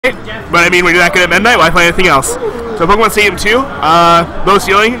But I mean, when you're that good at Meta Knight, why play anything else? So Pokemon Stadium 2, low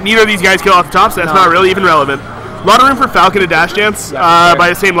ceiling. Neither of these guys kill off the top, so that's not really even relevant. A lot of room for Falcon to dash dance, by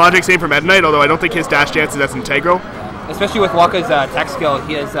the same logic, same for Meta Knight, although I don't think his dash dance is as integral. Especially with Wakka's tech skill,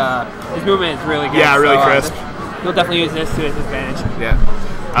 his movement is really good. Yeah, really crisp. He'll definitely use this to his advantage. Yeah.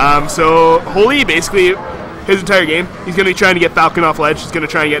 So Holy, basically, his entire game, he's going to be trying to get Falcon off ledge. He's going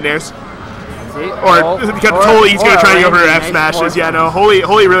to try and get nairs. Or totally, he's going to try and go for F smashes. Yeah, no,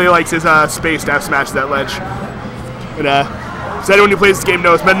 Holy really likes his spaced F smash that ledge. And so anyone who plays this game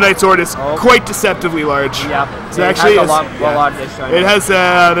knows Meta Knight Sword is quite deceptively large. Yeah, so actually has a lot of disjoint. It has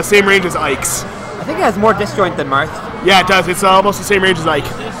the same range as Ike's. I think it has more disjoint than Marth. Yeah, it does. It's almost the same range as Ike.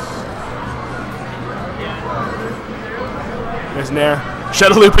 There's Nair.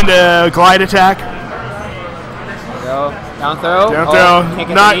 Shuttle loop into glide attack. Down throw. Down throw.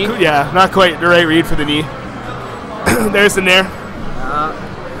 Not quite the right read for the knee. There's the Nair.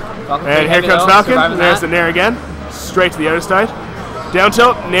 And here comes Falcon. There's the Nair again. Straight to the other side. Down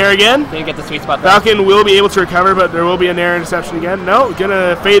tilt. Nair again. Didn't get the sweet spot. Falcon will be able to recover, but there will be a Nair interception again. No,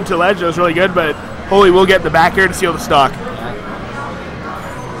 gonna fade to ledge. That was really good, but Holy will get the back air to seal the stock.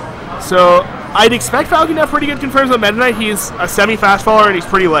 So I'd expect Falcon to have pretty good confirms on Meta Knight. He's a semi-fast faller and he's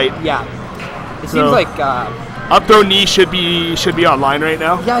pretty light. Yeah. It seems like up throw knee should be online right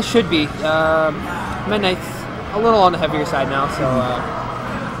now. Yeah, it should be. Meta Knight's a little on the heavier side now, so.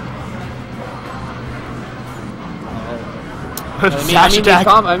 I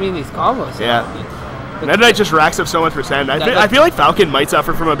mean these combos. Yeah. Meta Knight just racks up so much percent. I feel like Falcon might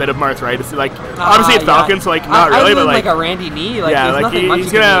suffer from a bit of marthritis. Like obviously it's Falcon, so like not really, but like a Randy knee. Like, yeah, like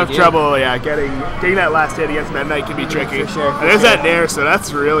he's gonna have trouble. Yeah, getting that last hit against Meta Knight can be tricky. For sure. And there's that Nair, so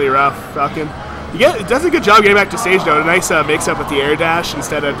that's really rough. Falcon. It does a good job getting back to stage though. A nice mix up with the air dash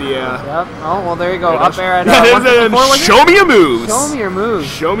instead of the. Yep. Oh well, there you go. Up air at. Show me your moves. Show me your moves.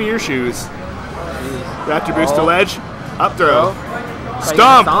 Show me your shoes. Raptor boost to ledge. Up throw.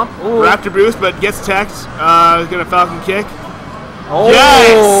 Stomp! Raptor boost, but gets teched. Gonna Falcon kick. Oh!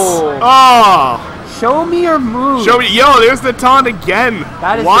 Yes! Oh! Show me your move. Show me. Yo, there's the taunt again.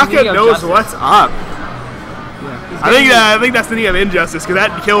 Wakka knows what's up. Yeah. I think that's the knee of injustice, because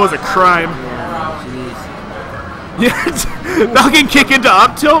that kill was a crime. Yeah, jeez. Falcon kick into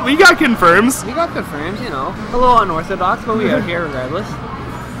up tilt. We got confirms. We got confirms, you know. A little unorthodox, but we are here regardless.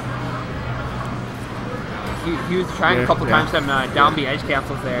 He was trying a couple times some down B edge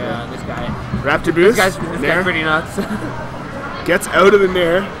cancels there, this guy. Raptor boost. This guy's pretty nuts. Gets out of the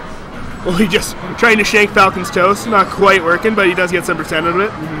Nair. Well, he just trying to shank Falcon's toes. Not quite working, but he does get some percent out of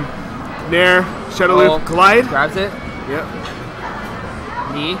it. Nair, Shadow Loop, glide. Grabs it. Yep.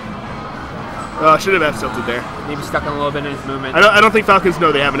 Knee. Oh, should have F tilted there. Maybe stuck in a little bit in his movement. I don't think Falcons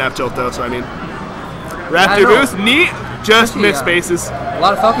know they have an F tilt though, so I mean. Raptor boost, knee, just missed spaces. A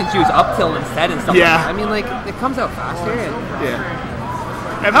lot of Falcons use up tilt instead and stuff like that. I mean, like, it comes out faster.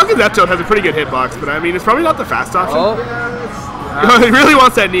 And Falcon's F tilt has a pretty good hitbox, but I mean, it's probably not the fast option. He really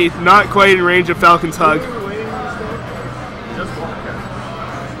wants that knee, not quite in range of Falcon's hug.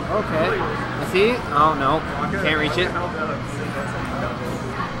 Okay, I see. Oh no, can't reach it.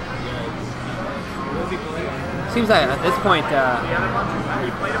 Seems like at this point,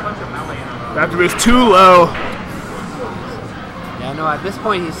 Raptor boost too low. Yeah, no, at this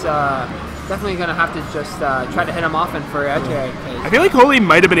point he's definitely going to have to just try to hit him often for edge guard. I feel like Holy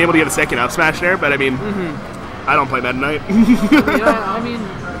might have been able to get a second up smash there, but I mean, I don't play Meta Knight. I mean,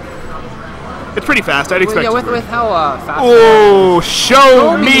 it's pretty fast. I'd expect. Yeah, with how fast. Oh,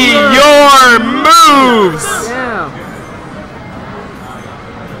 show me your moves. Yeah.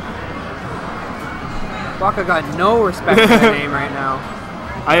 Wakka got no respect for the name right now.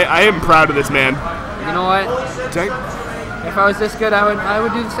 I am proud of this man. You know what? If I was this good, I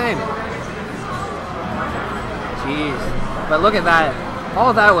would do the same. Jeez. But look at that. All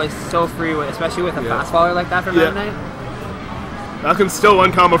of that was so free, especially with a fast faller like that for Meta Knight. Falcon's still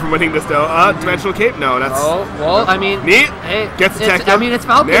one combo from winning this though. Dimensional cape? No, that's. Oh, well, I mean. Neat. Hey, gets attacked. I mean, it's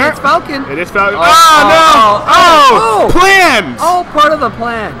Falcon. It's Falcon. It is Falcon. Oh, no! Planned! Oh, part of the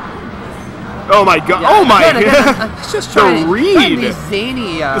plan. Oh my god! Oh my! Again, it's just trying to be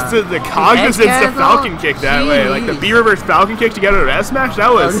zany. Just the cognizance the Falcon kick that way, like the B reverse Falcon kick together with S smash.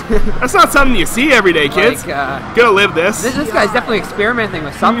 That's not something you see every day, kids. Gonna live this. This guy's definitely experimenting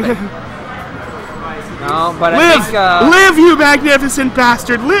with something. No, but live, you magnificent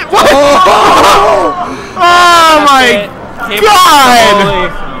bastard! Live! Oh my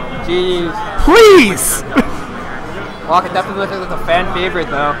god! Jeez! Please! Wakka definitely looks like a fan favorite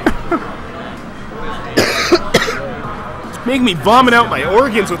though. Make me vomit out my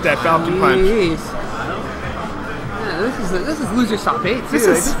organs with that Falcon punch. Yeah, this is loser stop 8 too.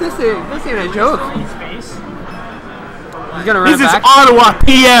 This ain't a joke. He's gonna run This it is back. Ottawa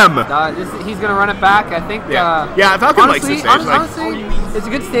PM. He's gonna run it back. I think. Yeah, Falcon likes this stage. Honestly, it's a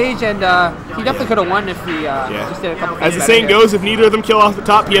good stage, and he definitely could have won if he just did a couple. As the saying goes, if neither of them kill off the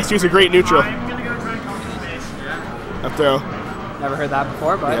top, PS2 is a great neutral. Up throw. Never heard that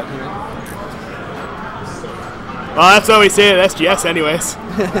before, but. Yeah. Well, that's how we say it at SGS, anyways.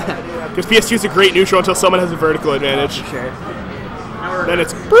 Because PS2 is a great neutral until someone has a vertical advantage. For sure. Then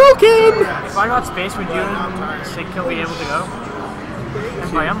it's broken! If I got space, would you and Sigkill be able to go? And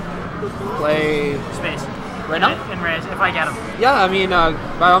play him? Play Space. right now? And raise, if I get him. Yeah, I mean,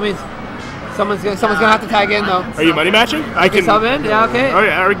 by all means. Someone's gonna have to tag in though. Are you money matching? I can sub in? Yeah, okay. Oh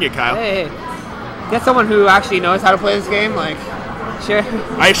yeah, I can get Kyle. Hey. Get someone who actually knows how to play this game, like, sure.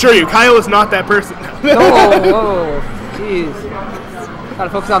 I assure you, Kyle is not that person. Whoa, jeez. Gotta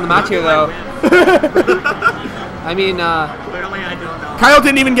focus on the match here, though. I mean, Clearly, I don't know. Kyle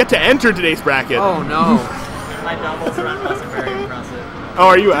didn't even get to enter today's bracket. Oh no. My doubles run wasn't very impressive. Oh,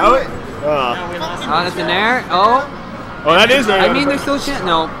 are you out? No, we lost. That's in there. Oh. Oh, that is right. I mean, there's still chance.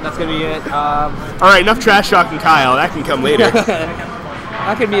 No, that's gonna be it. Alright, enough trash talking Kyle. That can come later.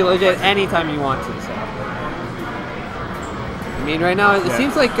 That could be legit anytime you want to. So. I mean, right now, it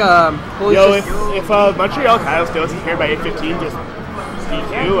seems like. Yo, if Montreal Kyle still isn't here by 8:15, just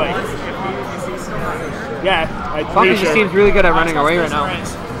DQ, like. Yeah, I'm Falcon just seems really good at running away right now.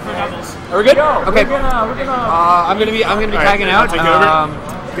 Are we good? Okay. I'm gonna be tagging out. Take over.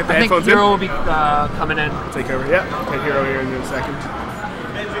 Get the I think headphones Hero in. will be coming in. Take over. Yeah, get Hero here in a second.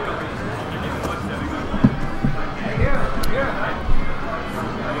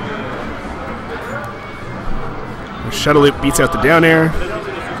 Shuttle loop beats out the down air.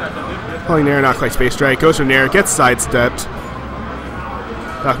 Pulling air, not quite space strike. Goes for nair, gets sidestepped.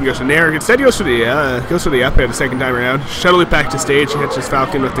 Falcon goes for nair. Instead, goes for the up air the second time around. Shuttle loop back to stage. Catches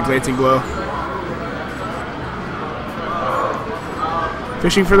Falcon with the glancing blow.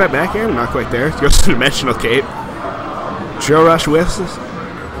 Fishing for that back air, not quite there. Goes to dimensional cape. Drill rush whiffs.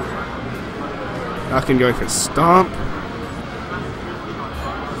 Falcon going for stomp.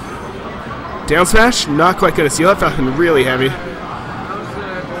 Down smash, not quite going to seal it. Falcon really heavy.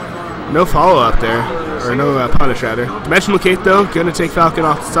 No follow up there, or no punish rather. Dimensional cape though, going to take Falcon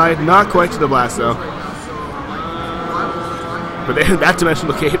off the side. Not quite to the blast though. But that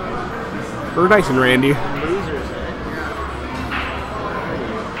dimensional cape, we're nice and randy.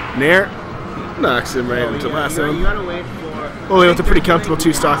 Nair knocks him right into the blast zone. Only with a pretty comfortable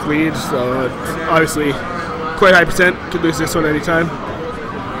 2-stock lead, so obviously quite high percent. Could lose this one anytime.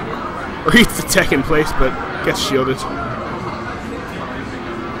 Or eats the tech in place, but gets shielded.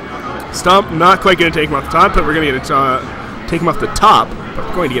 Stomp, not quite going to take him off the top, but we're going to get take him off the top, but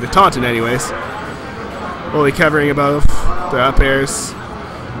we're going to get a taunted anyways. Only covering above the up airs.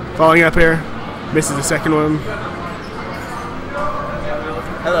 Falling up air, misses the second one.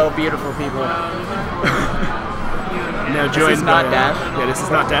 Hello, beautiful people. Now joined This is not by, Dash? Yeah, this is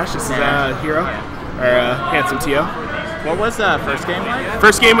not Dash. This is Hero, or Handsome Tio. What was the first game like?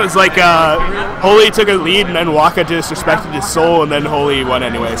 First game was like Holy took a lead and then Wakka disrespected his soul and then Holy won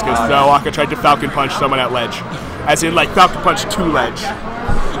anyways because Wakka tried to Falcon punch someone at ledge, as in like Falcon punch to ledge.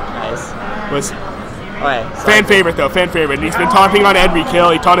 Nice. Was Okay, fan favorite though, fan favorite. And he's been taunting on every kill.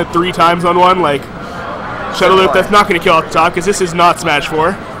 He taunted 3 times on one. Like shuttle loop, that's not going to kill off the top because this is not Smash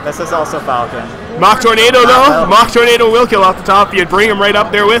 4. This is also Falcon. Mock Tornado though, Mock Tornado will kill off the top. You'd bring him right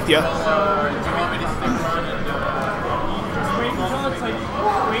up there with you.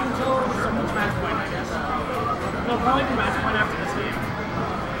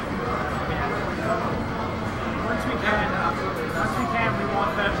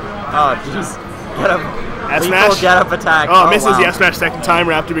 Oh, jeez. Get him. S-Smash? Get up attack. Oh, misses wow. the S-Smash second time.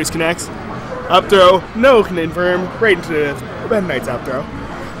 Raptor Boost connects. Up throw. No confirm. Right into the Red Knight's up throw.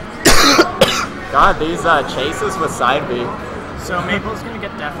 God, these chases with side B. So Maple's gonna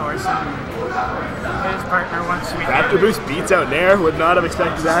get Death Horse and his partner wants to be Raptor Boost beats out Nair. Would not have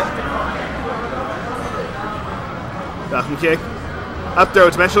expected that. Falcon kick. Up throw.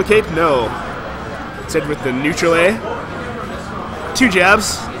 Dimensional cape? No. Instead with the neutral A. 2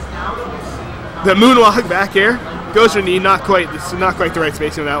 jabs. The moonwalk back air. Goes for knee. Not quite. This is not quite the right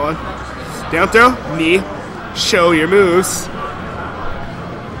spacing on that one. Down throw. Knee. Show your moves.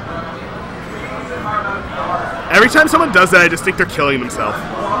 Every time someone does that, I just think they're killing themselves.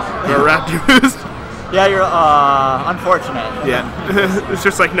 Or Raptor Boost. Yeah, you're unfortunate. Yeah. It's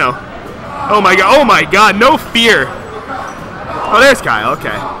just like, no. Oh my god. Oh my god. No fear. Oh, there's Kyle.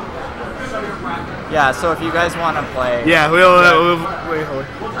 Okay. Yeah, so if you guys want to play... Yeah, we'll wait, hold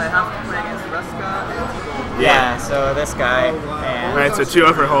on. I have to play against Ruska. Yeah, so this guy. And Alright, so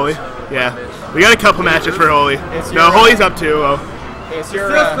 2-0 for Holy. Yeah. We got a couple matches for Holy. It's No, your, Holy's up 2-0. Is your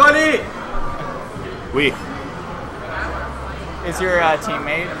We.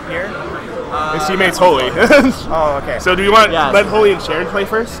 teammate here? His teammate's Holy. Oh, okay. So do we want Yeah. let Holy and Sharon play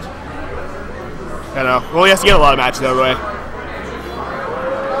first? I don't know. Holy has to get a lot of matches out of the way.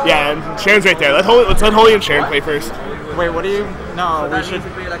 Yeah, and Sharon's right there. Let's let Holy and Sharon play first. Wait, what do you? No, we should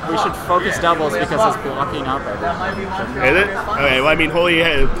focus doubles because it's blocking up. Is it? Okay, well, I mean,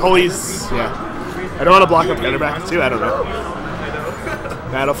 Holy's, yeah. I don't want to block up the other backs, too. I don't know.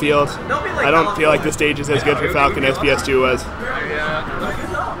 Battlefield. I don't feel like this stage is as good for Falcon as PS2 was.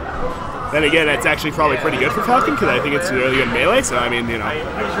 Then again, it's actually probably pretty good for Falcon because I think it's really good melee, so I mean, you know.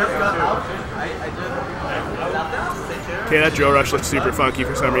 Okay, that drill rush looks super funky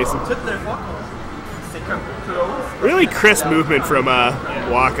for some reason. Really crisp movement from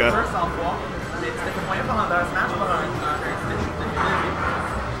Wakka.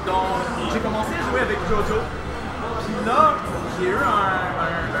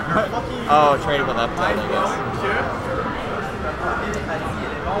 Oh, traded with up tilt, I guess.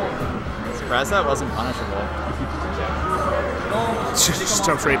 Surprised that wasn't punishable. Just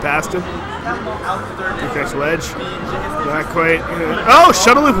jumps right past him. Catch ledge. Not quite. Oh,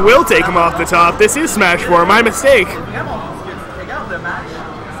 Shuttle Loop will take him off the top. This is Smash 4. My mistake.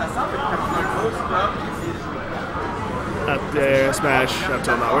 Up there, smash. Up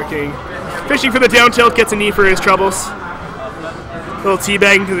tilt not working. Fishing for the down tilt. Gets a knee for his troubles. Little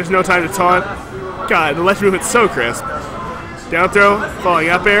teabagging because there's no time to taunt. God, the ledge movement's so crisp. Down throw. Falling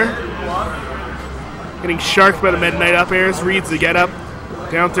up air. Getting sharked by the Meta Knight up airs. Reads the get up.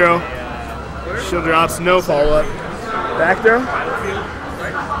 Down throw. Shield drops. No follow up. Back throw.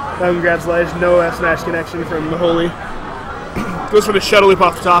 Down grabs ledge. No F smash connection from the Holy. Goes for the shuttle loop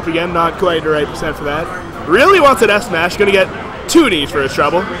off the top again. Not quite the right percent for that. Really wants an F smash. Gonna get 2 knees for his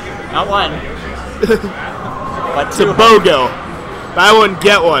trouble. Not one. But It's 2. a BOGO. Buy one,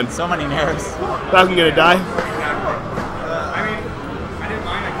 get one. So many nerves. Falcon gonna die.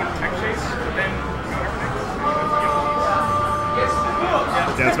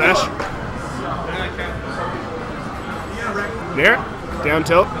 Down smash. There. Down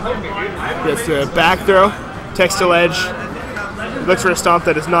tilt. Gets a back throw. Text to ledge. Looks for a stomp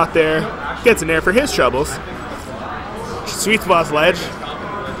that is not there. Gets in there for his troubles. Sweet spot's ledge.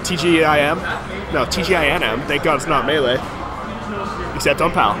 TGIM. No, TGINM. Thank God it's not melee. Except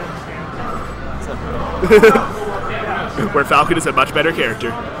on PAL. Where Falcon is a much better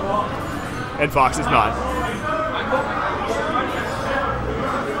character. And Fox is not.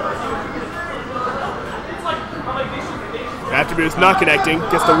 After boost not connecting,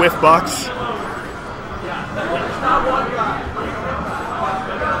 gets the whiff box.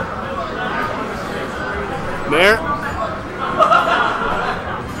 Nair.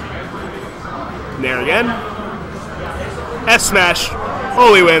 Nair again. F smash.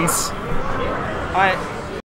 Holy wins. Alright.